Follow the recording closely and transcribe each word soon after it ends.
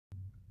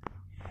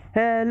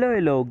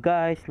Hello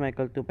guys,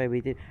 Michael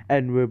 258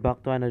 and we're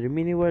back to another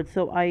mini world.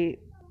 So I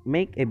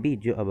make a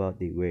video about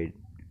the word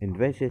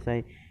inventions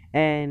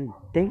and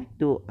thanks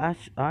to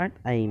Ash Art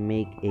I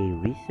make a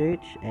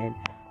research and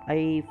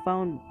I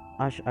found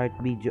Ash Art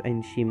video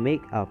and she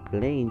make a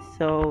plane.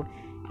 So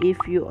if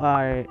you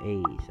are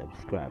a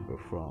subscriber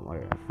from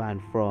or a fan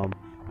from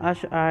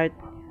Ash Art,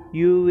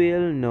 you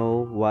will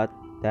know what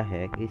the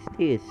heck is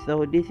this.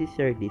 So this is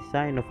her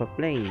design of a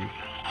plane,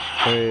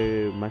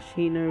 her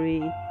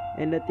machinery,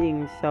 and the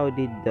things how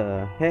did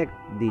the heck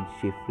did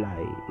she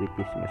fly with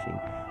this machine.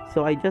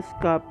 So I just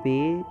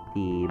copy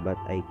the but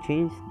I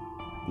changed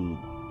the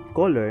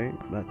color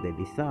but the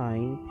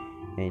design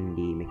and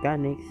the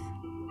mechanics.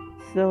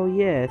 So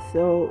yeah,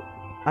 so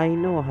I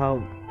know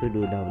how to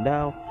do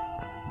now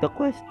the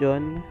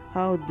question,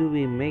 how do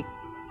we make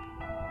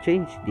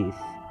change this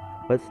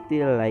but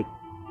still like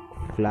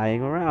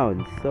flying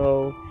around?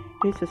 So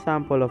here's a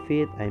sample of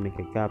it. I make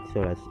a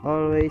capsule as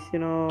always,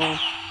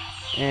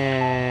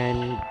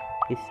 and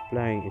it's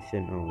flying its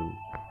own.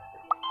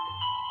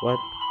 What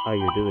are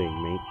you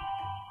doing, mate?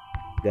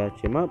 Got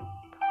him up,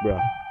 bro.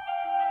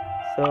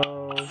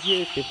 So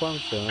here's the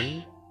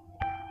function.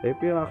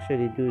 If you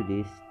actually do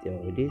this,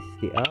 this is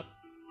the up.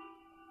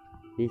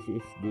 This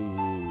is the,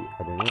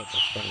 I don't know what the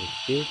fuck is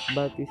this,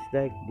 but it's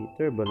like the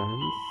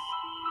turbulence.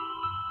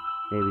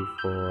 Maybe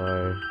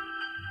for,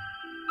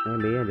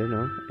 maybe I don't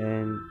know.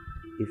 And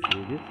if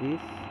you do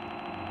this,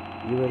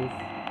 you will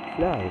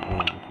fly.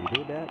 And if you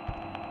do that,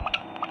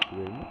 you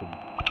will move.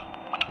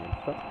 And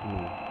fuck me.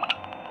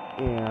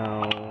 Ew.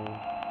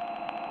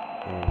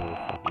 And we'll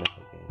fuck back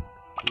again.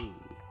 Ooh,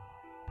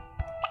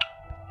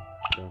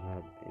 don't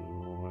have any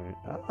more.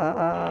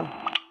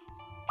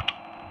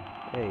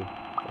 Hey,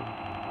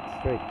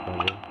 straight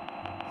color.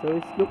 So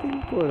it's looking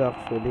cool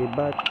actually,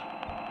 but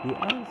the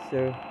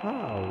answer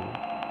how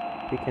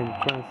we can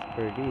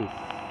transfer this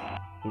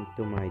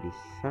into my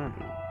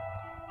design.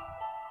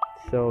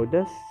 So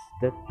that's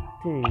the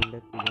thing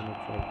that we're gonna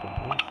try to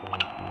answer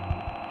right now.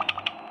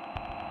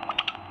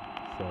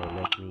 So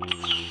let me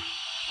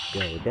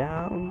go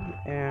down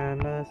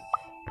and let's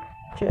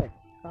check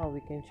how we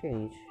can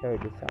change her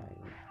design.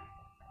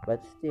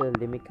 But still,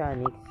 the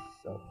mechanics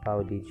of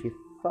how did she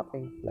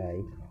fucking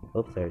fly?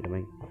 Oops,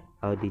 sorry,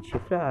 how did she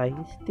fly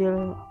is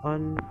still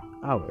on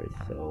ours.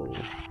 So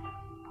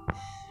it's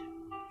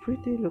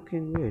pretty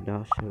looking weird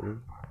actually.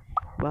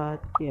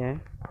 But yeah,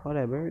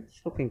 whatever,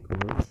 it's looking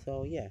cool.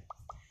 So yeah,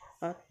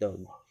 hot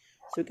dog.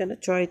 So we're gonna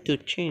try to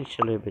change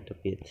a little bit of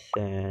it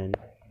and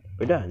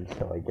we're done.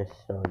 So I just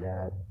saw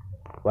that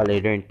what I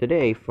learned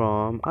today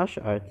from Ash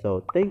Art.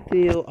 So thank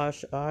you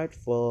Ash Art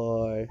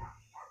for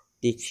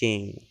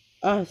teaching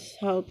us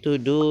how to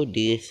do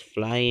this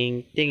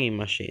flying thingy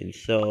machine.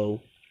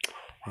 So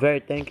very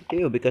thank you to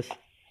you because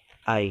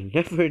I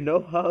never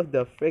know how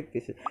the frick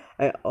this is.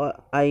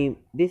 I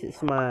this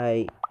is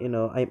my, I'm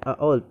an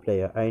old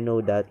player. I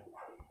know that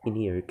in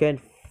here you can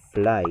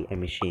fly a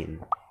machine.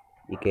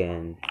 You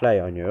can fly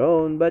on your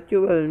own, but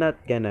you will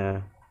not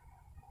gonna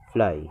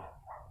fly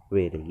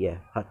really. Yeah,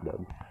 hot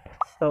dog.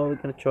 So we're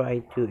gonna try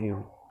to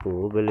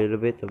improve a little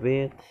bit of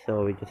it.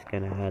 So we're just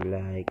gonna add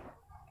like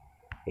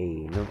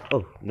a no.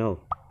 Oh no.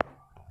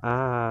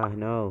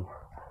 No.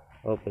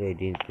 Hopefully I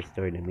didn't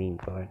destroy the main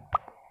part.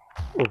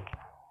 Oh,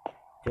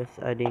 just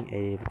adding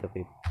a little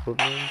bit of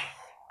improvements.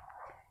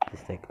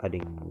 Just like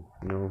adding,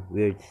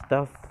 weird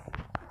stuff.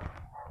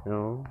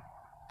 No.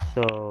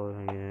 So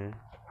yeah,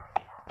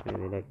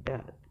 maybe like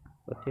that.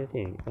 What do you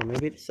think? Or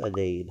maybe it's like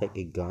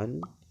a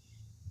gun.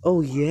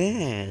 Oh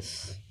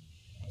yes.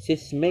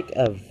 Just make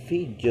a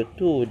video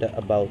too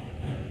about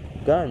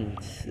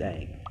guns.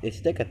 Like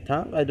it's like a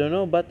tank. I don't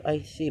know, but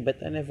I see,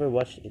 but I never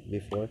watched it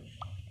before.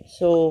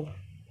 So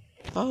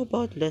how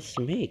about let's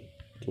make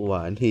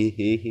one?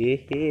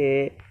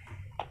 It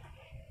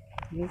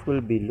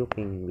will be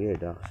looking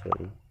weird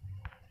actually.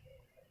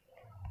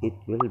 It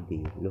will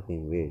be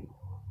looking weird.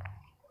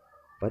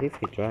 What if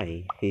we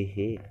try?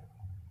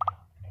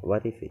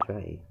 What if we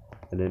try?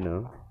 I don't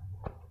know.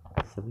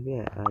 So maybe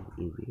I add a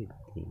weird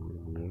thing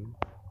in here.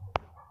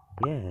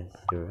 Yes,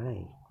 you're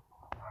right.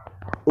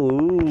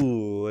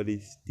 Oh, what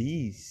is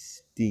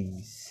these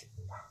things?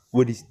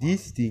 What is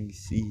these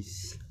things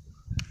is?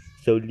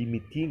 So let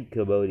me think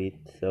about it.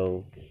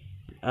 So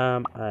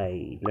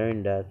I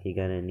learned that you're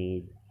gonna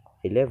need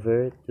a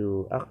lever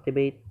to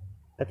activate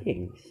a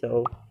thing.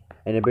 So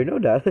I never know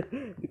that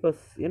because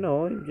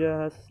I'm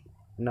just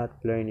not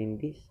learning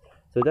this.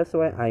 So that's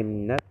why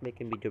I'm not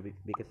making video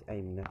because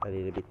I'm not a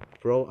little bit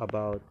pro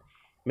about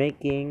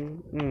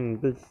making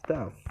good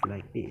stuff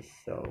like this.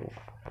 So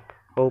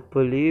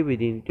hopefully we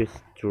didn't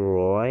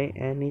destroy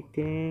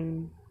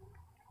anything,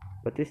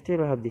 but we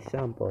still have the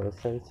sample,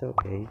 so it's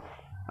okay.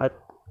 At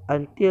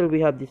until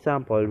we have the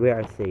sample, we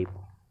are safe.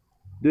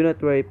 Do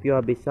not worry if you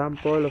have a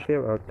sample of it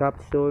or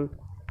capsule.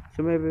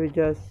 So maybe we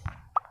just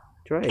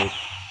try it.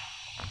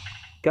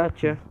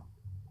 Gotcha.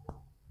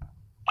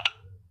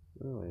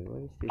 Oh wait,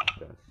 what is this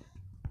dust?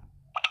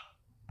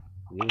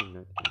 Gain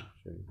not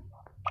sure.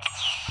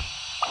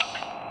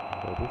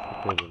 So this is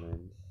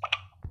turbulence.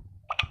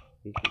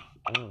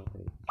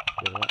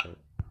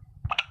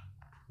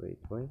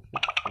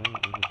 Why is it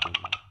fire anything?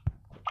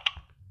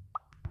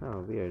 Oh,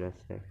 weird.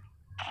 That's it.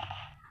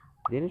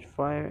 Didn't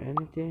fire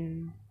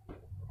anything.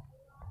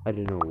 I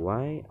don't know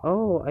why.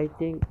 Oh, I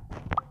think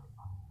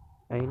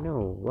I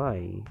know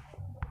why.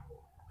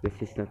 This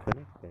is not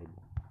connected.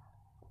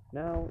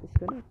 Now it's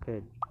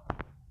connected.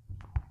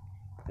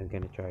 I'm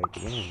gonna try it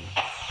again.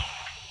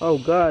 Oh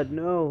God,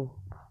 no!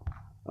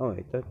 Oh,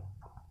 I thought.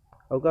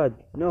 Oh God,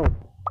 no!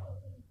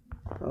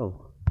 Oh,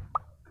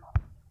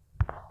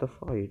 what the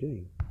fuck are you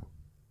doing?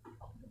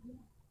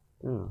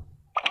 Oh,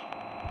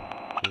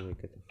 let me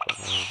get the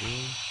fire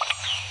again.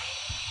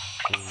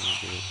 Let me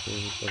do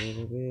it a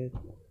little bit.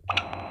 I'm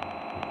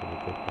gonna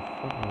get the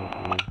fire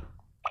again.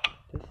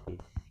 This is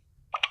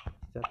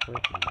that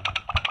working?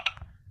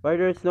 Why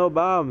there's no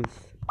bombs?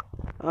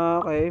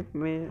 Okay,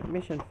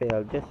 mission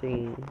failed. Just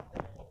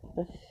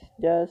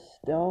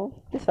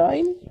no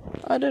design.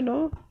 I don't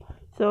know.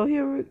 So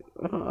here,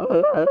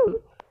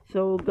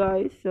 so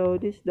guys, so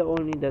this is the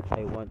only that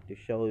I want to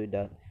show you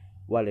that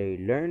what I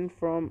learned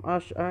from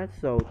Ash Art.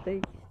 So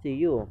thanks to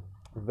you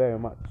very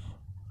much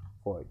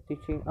for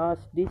teaching us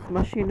this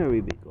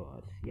machinery,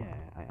 because yeah,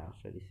 I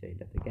actually say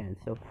that again.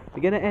 So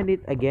we're gonna end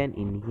it again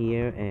in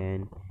here,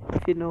 and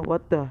if you know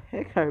what the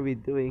heck are we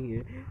doing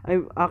here,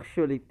 I'm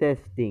actually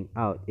testing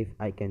out if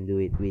I can do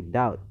it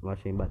without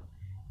washing, but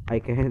I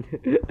can't.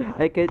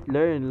 I can't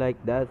learn like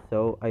that,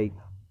 so I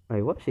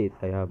watch it.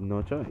 I have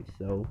no choice.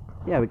 So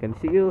yeah, we can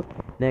see you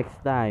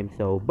next time.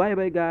 So bye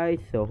bye guys.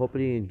 So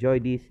hopefully you enjoy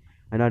this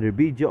another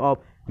video of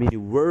mini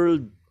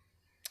world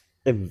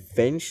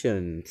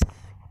inventions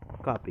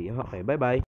copy. Okay, bye bye.